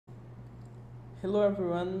Hello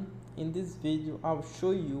everyone, in this video I'll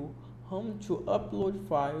show you how to upload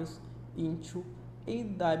files into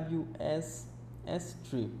AWS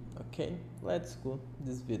S3. Okay, let's go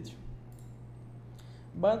this video.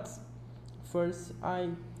 But first I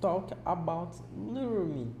talk about little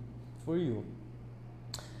me for you.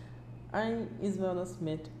 I'm Ismael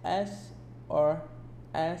as or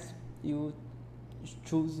as you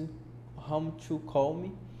choose how to call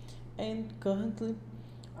me, and currently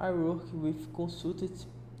I work with consultants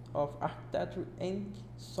of architecture and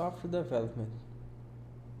software development.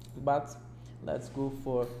 But let's go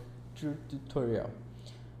for the tutorial.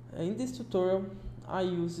 In this tutorial, I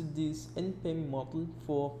use this npm model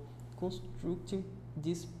for constructing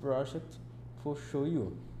this project for show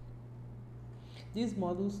you. These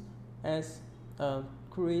models as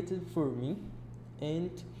created for me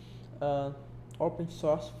and open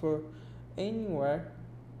source for anywhere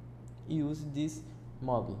use this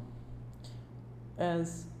model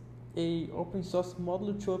as a open source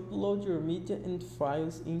model to upload your media and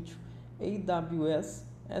files into AWS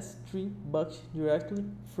S3 bucket directly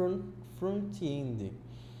from front end.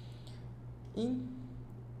 In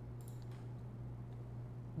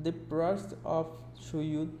the project of show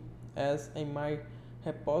you as a my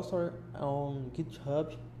repository on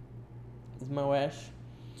Github Ismael /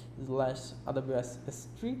 AWS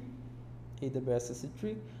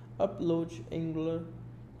S3 upload Angular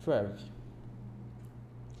 12.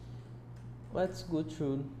 Let's go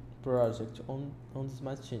to project on this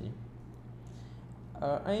machine.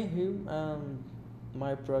 I here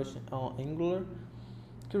my project on Angular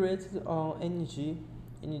created on ng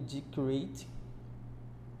create.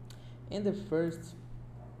 In the first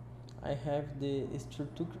I have the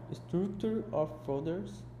structure of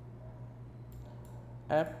folders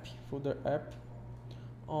folder app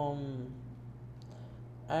on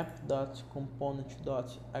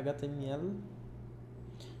app.component.html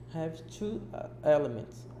have two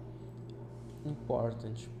elements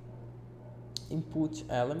important: input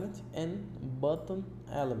element and button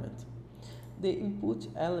element. The input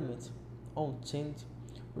element on change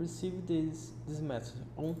receive this message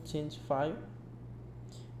on change file.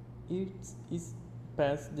 It is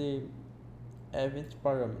past the event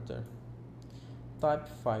parameter type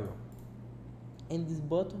file, and this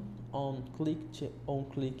button on click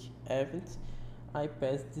event I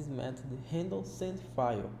pass this method handle send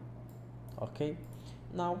file. Okay,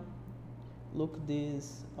 now look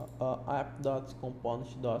this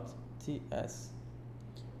app.component.ts.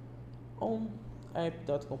 On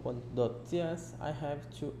app.component.ts I have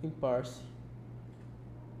to import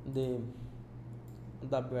the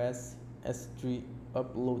AWS S3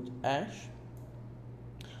 upload hash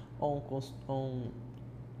on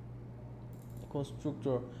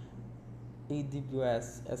constructor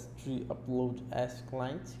AWS S3 upload as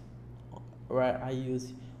client, where I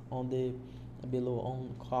use on the below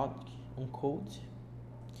on code,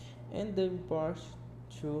 and the import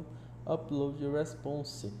to upload the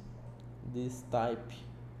response this type.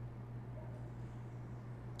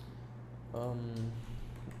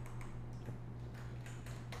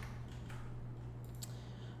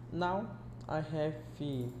 Now I have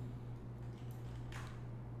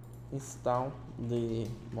install the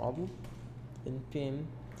model npm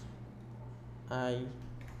I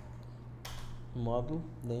model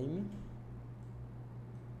name.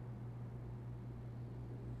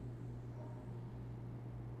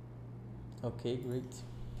 Okay, great.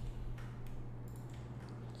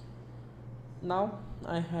 Now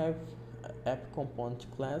I have app component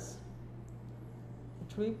class,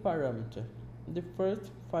 three parameters. The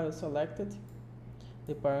first file selected,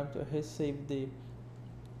 the parameter receive the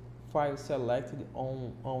file selected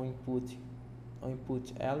on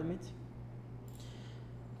input element.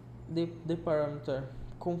 The parameter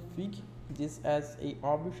config this as a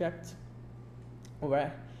object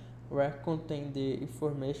where contain the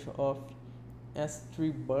information of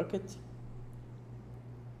S3 bucket,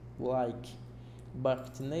 like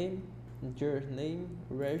bucket name, your name,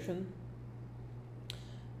 region,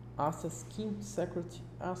 access key, secret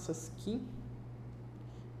access key,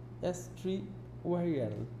 S3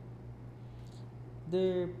 URL.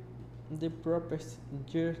 The property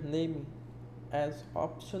your name as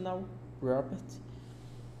optional property.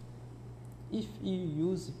 If you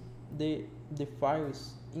use the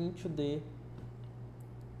files into the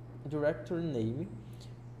directory name,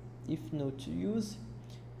 if not use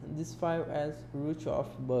this file as root of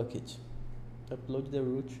bucket, upload the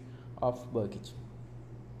root of bucket.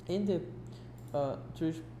 In the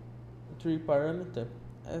three parameter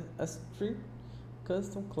S3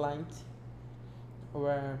 custom client,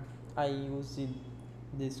 where I use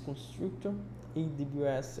this constructor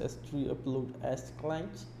AWS S3 upload as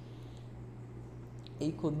client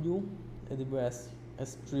equal new AWS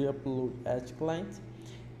S3 upload as client,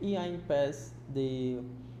 e I pass the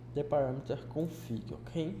parameter config.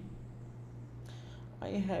 Okay, I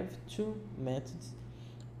have two methods.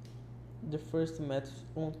 The first method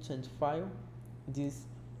on change file, this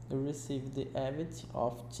receive the event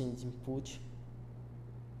of change input,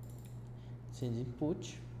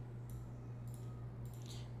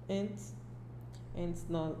 and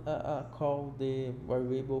now call the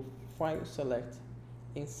variable file select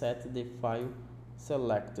and set the file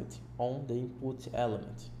selected on the input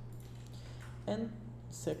element. And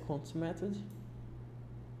second method,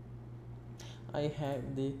 I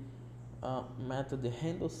have the method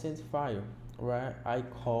handle send file, where I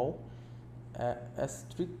call a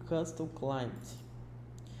strict custom client.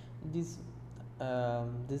 This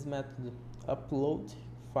method upload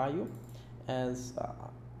file as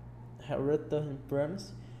return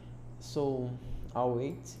promise, so I'll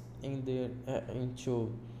wait in the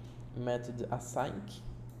into method assign,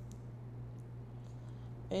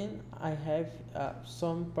 and I have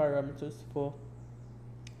some parameters for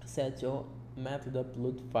set your method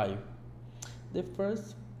upload file. The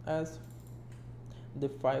first as the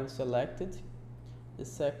file selected, the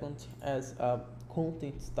second as a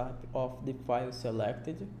content type of the file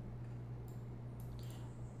selected,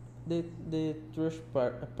 the third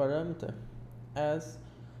parameter as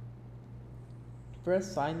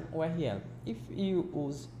preassign URL. If you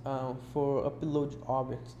use for upload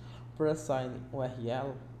objects preassign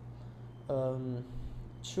URL,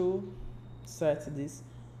 to set this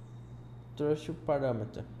third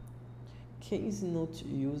parameter. Case not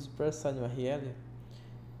use preassign URL,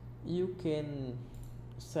 you can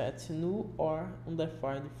set null or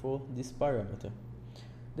undefined for this parameter.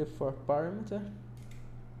 The fourth parameter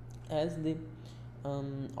as the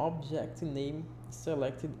object name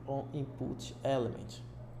selected on input element.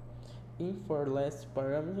 In for last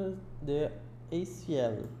parameter, the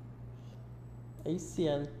ACL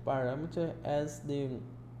parameter as the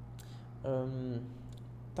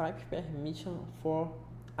type permission for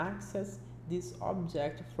access this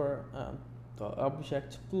object for the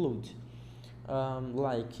object upload,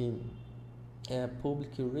 like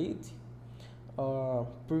public read, or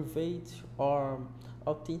private or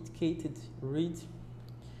authenticated read.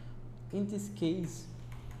 In this case,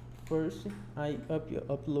 first I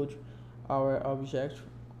upload our object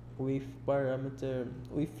with parameter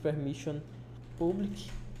with permission public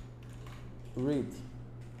read.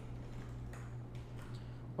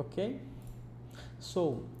 Okay,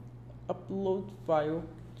 so upload file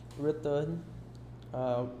return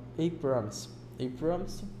a promise. A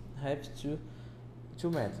promise has two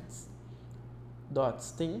methods. Dot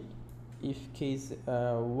string if case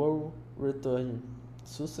will return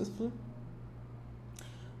successfully,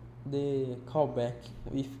 the callback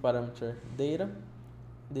with parameter data,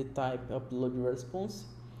 the type upload response.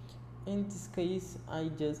 In this case, I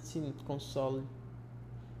just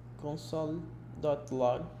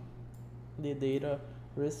console.log the data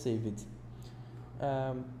received,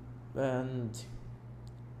 and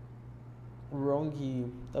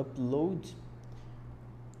wrong upload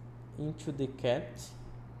into the cat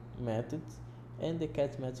method, and the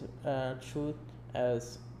cat method should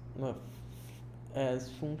as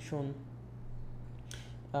function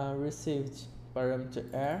received parameter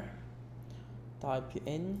R type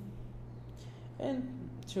N, and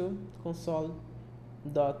to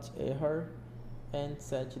console.error and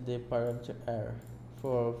set the parameter error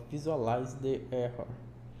for visualize the error.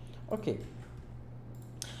 Okay,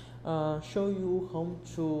 show you how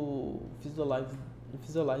to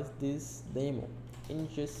visualize this demo in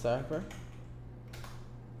the server.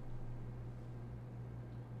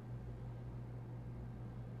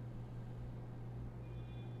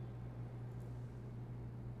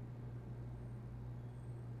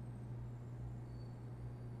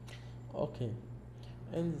 Okay,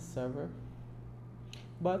 in the server,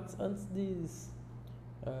 but once this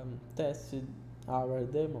tested our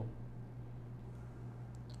demo,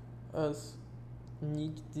 us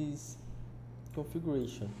need this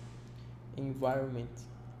configuration environment,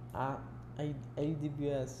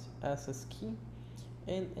 AWS access key,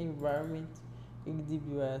 and environment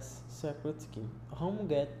AWS secret key. How to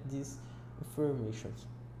get this information?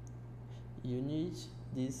 You need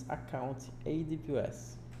this account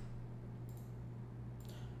AWS.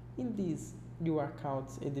 In this your account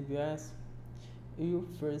AWS, you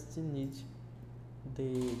first need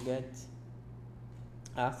the get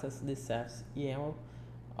access the service email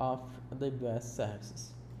of AWS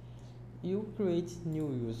services. You create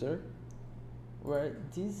new user, where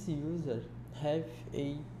this user have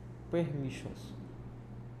a permissions.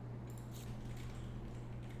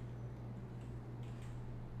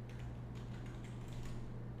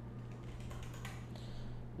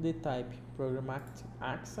 The type programmatic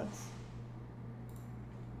access.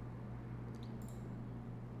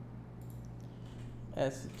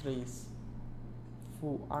 S3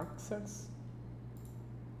 full access.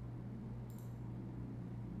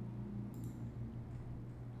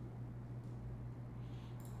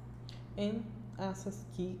 And access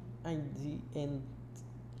key ID and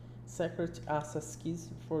secret access keys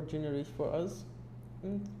for generate for us.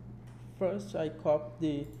 And first I copy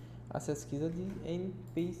the access keys ID and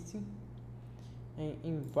paste an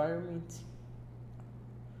environment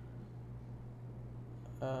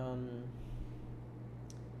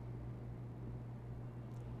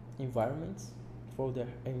environments folder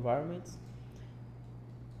environments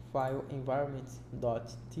file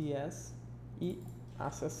environment.ts e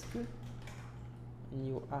access key,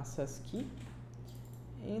 new access key,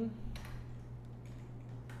 and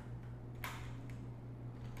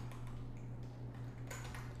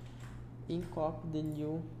copy the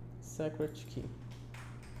new secret key.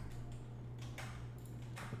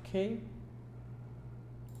 Okay,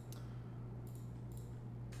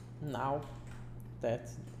 now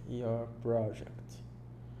that's your project.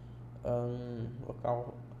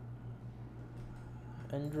 Local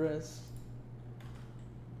address,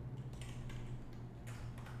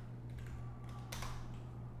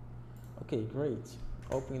 okay, great.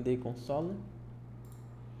 Open the console,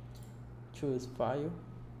 choose file,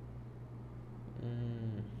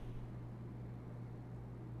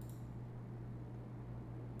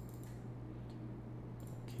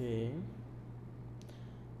 okay,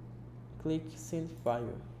 click send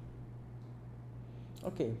file.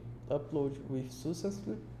 Okay, upload with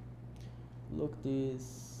successfully. Look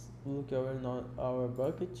our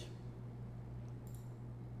bucket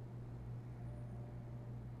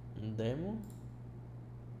demo.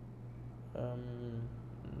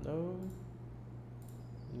 No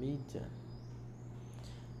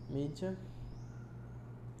media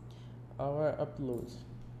our upload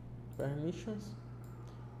permissions,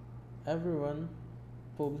 everyone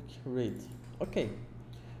public read. Okay,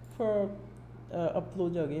 for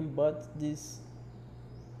upload again, but this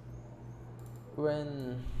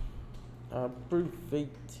when private.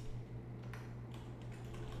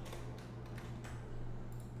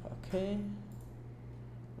 Okay,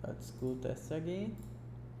 let's go test again.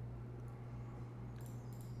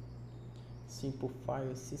 Simple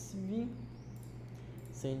file CSV,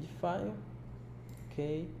 send file.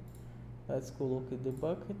 Okay, let's go look at the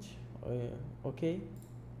bucket. Okay,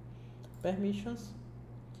 permissions,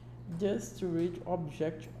 just to read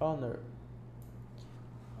object owner.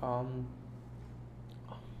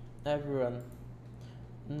 Everyone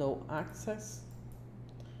no access,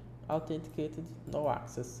 authenticated no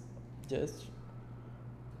access, just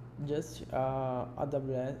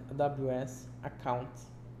AWS account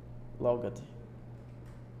logged.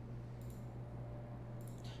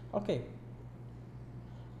 Okay,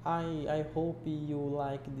 I hope you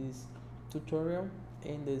like this tutorial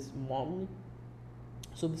and this moment.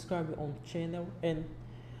 Subscribe on channel and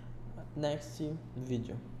next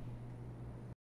video.